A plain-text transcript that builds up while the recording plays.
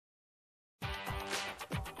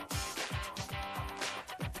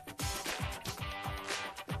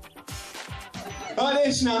Oh, it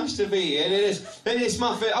is nice to be here. It is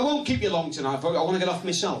my favourite. I won't keep you long tonight, folks. I want to get off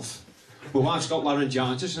myself. My wife's got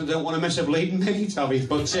laryngitis and I don't want to miss a bleeding minute of it,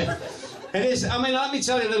 but it is. I mean, let me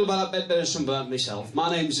tell you a little bit of something about myself.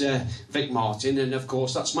 My name's Vic Martin, and of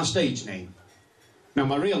course that's my stage name. Now,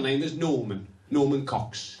 my real name is Norman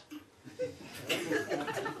Cox.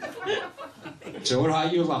 So, all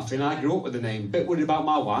right, you're laughing. I grew up with the name. Bit worried about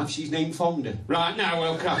my wife. She's named Fonda. Right, now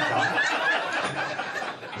we'll crack on.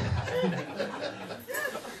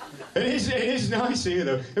 It is nice here,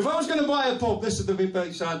 though. If I was going to buy a pub, this is the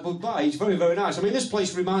Bayside Pub Bar. It's very, very nice. I mean, this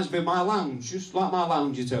place reminds me of my lounge, just like my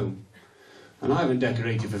lounge at home. And I haven't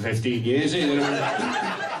decorated for 15 years either.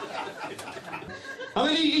 I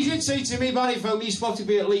mean, he did say to me by phone, he's supposed to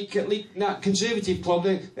be at Leek Conservative Club.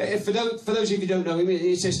 For those of you who don't know him,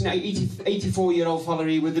 it's this 84-year-old fella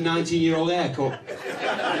here with the 19-year-old haircut.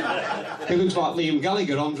 He looks like Liam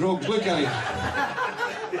Gallagher on drugs, look at him.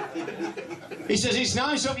 He says, it's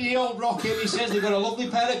nice up your old rocking. He says, they've got a lovely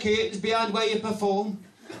pair of curtains behind where you perform.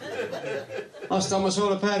 Last time I saw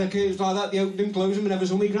a pair of curtains like that, they opened and closed them and never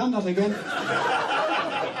saw me granddad again.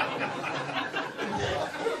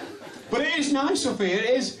 But it is nice up here,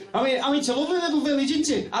 it is. I mean, it's a lovely little village, isn't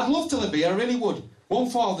it? I'd love to live here, I really would. One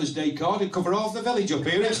Father's Day card would cover half the village up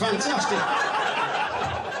here, it's fantastic.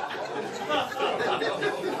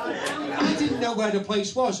 I didn't know where the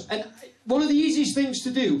place was, and one of the easiest things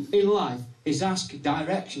to do in life is ask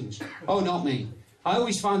directions. Oh, not me. I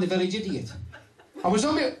always find the village idiot. I was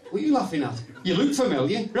on it. What are you laughing at? You look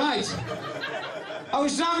familiar. Right. I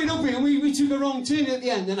was driving up here and we took a wrong turn at the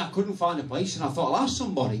end and I couldn't find a place and I thought I'll ask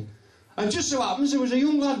somebody. And just so happens there was a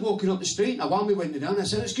young lad walking up the street and I wound my window down and I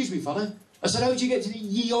said, excuse me fella. I said, how'd you get to the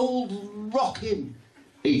ye old rockin'?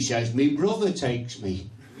 He says, me brother takes me.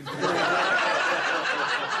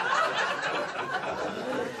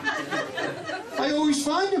 I always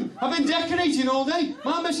find them. I've been decorating all day.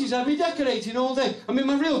 My missus had me decorating all day. I mean,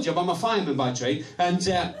 my real job, I'm a fireman by trade, and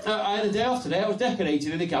I had a day off today. I was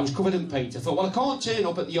decorating and I was covered in paint. I thought, well, I can't turn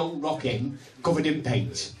up at the old Rock Inn covered in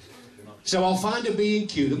paint. So I'll find a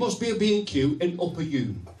B&Q. There must be a B&Q in Upper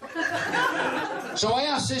Hume. So I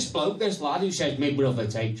asked this bloke, this lad, who said, me brother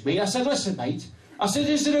takes me. I said, listen, mate. I said,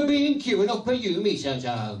 is there a B&Q in Upper Hume? He says,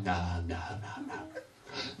 oh, no.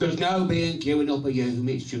 There's no B&Q in Upper Hume.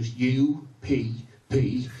 It's just U-P-P-E-R.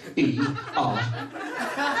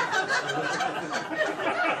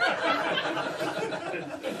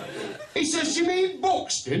 He says, you mean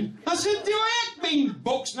Buxton? I said, do I mean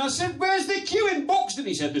Buxton? I said, where's the queue in Buxton?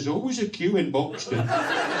 He said, there's always a queue in Buxton.